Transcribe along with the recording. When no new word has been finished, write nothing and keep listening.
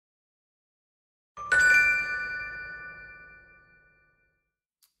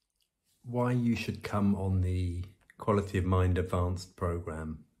why you should come on the Quality of Mind Advanced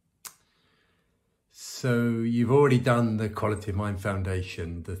program. So you've already done the Quality of Mind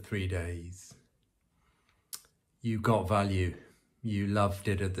Foundation, the 3 days. You got value. You loved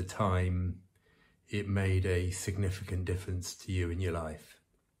it at the time. It made a significant difference to you in your life.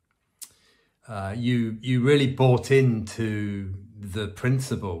 You really bought into the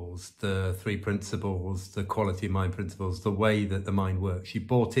principles, the 3 principles, the quality of mind principles, the way that the mind works. You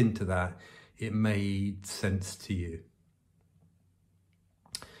bought into that. It made sense to you.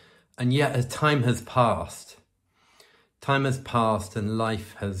 And yet as time has passed and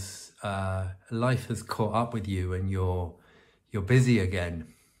life has caught up with you, and you're busy again.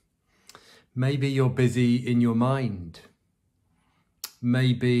 Maybe you're busy in your mind.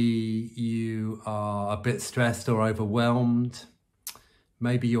 Maybe you are a bit stressed or overwhelmed.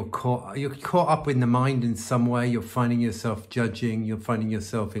 Maybe you're caught up in the mind in some way. You're finding yourself judging. You're finding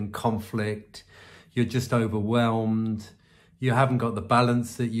yourself in conflict. You're just overwhelmed. You haven't got the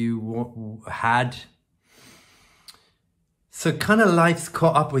balance that you had. So kind of life's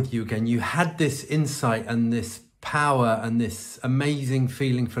caught up with you again. You had this insight and this power and this amazing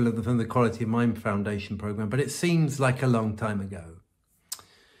feeling from the Quality of Mind Foundation program, but it seems like a long time ago.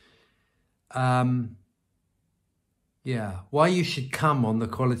 Why you should come on the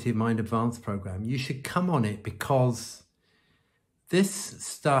Quality of Mind Advanced program. You should come on it because this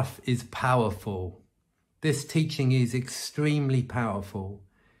stuff is powerful. This teaching is extremely powerful,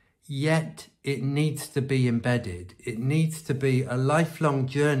 yet it needs to be embedded. It needs to be a lifelong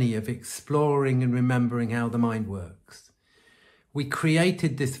journey of exploring and remembering how the mind works. We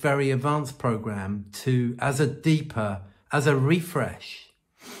created this very advanced program as a refresh,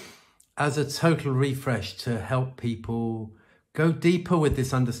 as a total refresh, to help people go deeper with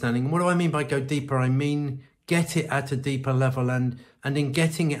this understanding. And what do I mean by go deeper? I mean get it at a deeper level, and in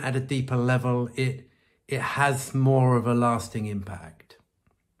getting it at a deeper level, it has more of a lasting impact.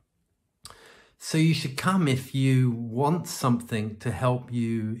 So you should come if you want something to help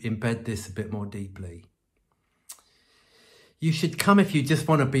you embed this a bit more deeply. You should come if you just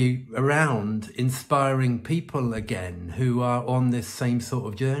want to be around inspiring people again who are on this same sort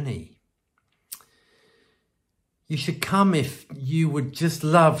of journey. You should come if you would just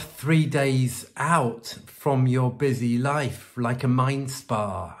love 3 days out from your busy life, like a mind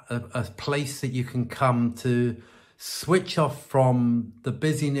spa, a place that you can come to switch off from the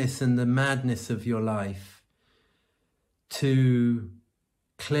busyness and the madness of your life, to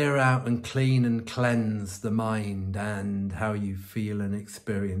clear out and clean and cleanse the mind and how you feel and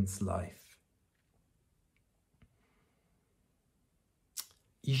experience life.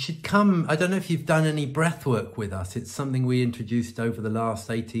 You should come. I don't know if you've done any breath work with us. It's something we introduced over the last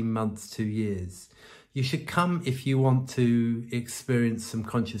 18 months, 2 years. You should come if you want to experience some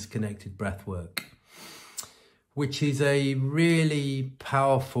conscious connected breath work, which is a really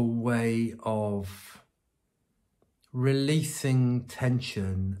powerful way of releasing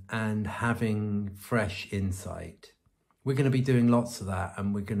tension and having fresh insight. We're going to be doing lots of that,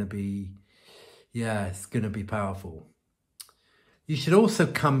 and we're going to be, it's going to be powerful. You should also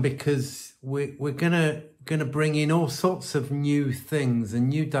come because we're going to bring in all sorts of new things and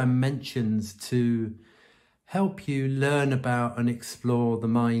new dimensions to help you learn about and explore the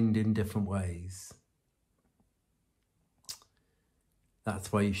mind in different ways.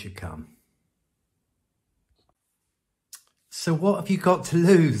 That's why you should come. So what have you got to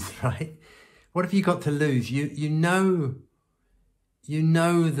lose, right? What have you got to lose? You know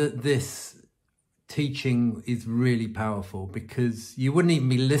that this teaching is really powerful, because you wouldn't even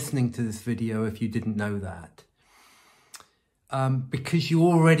be listening to this video if you didn't know that. Because you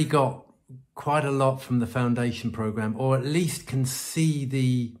already got quite a lot from the foundation program, or at least can see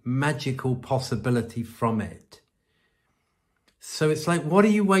the magical possibility from it. So it's like, what are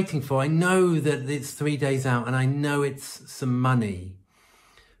you waiting for? I know that it's 3 days out, and I know it's some money.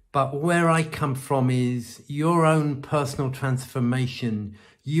 But where I come from is your own personal transformation,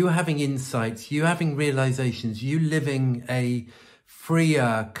 you having insights, you having realizations, you living a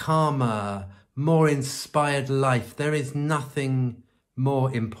freer, calmer, more inspired life. There is nothing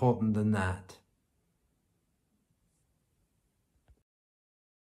more important than that.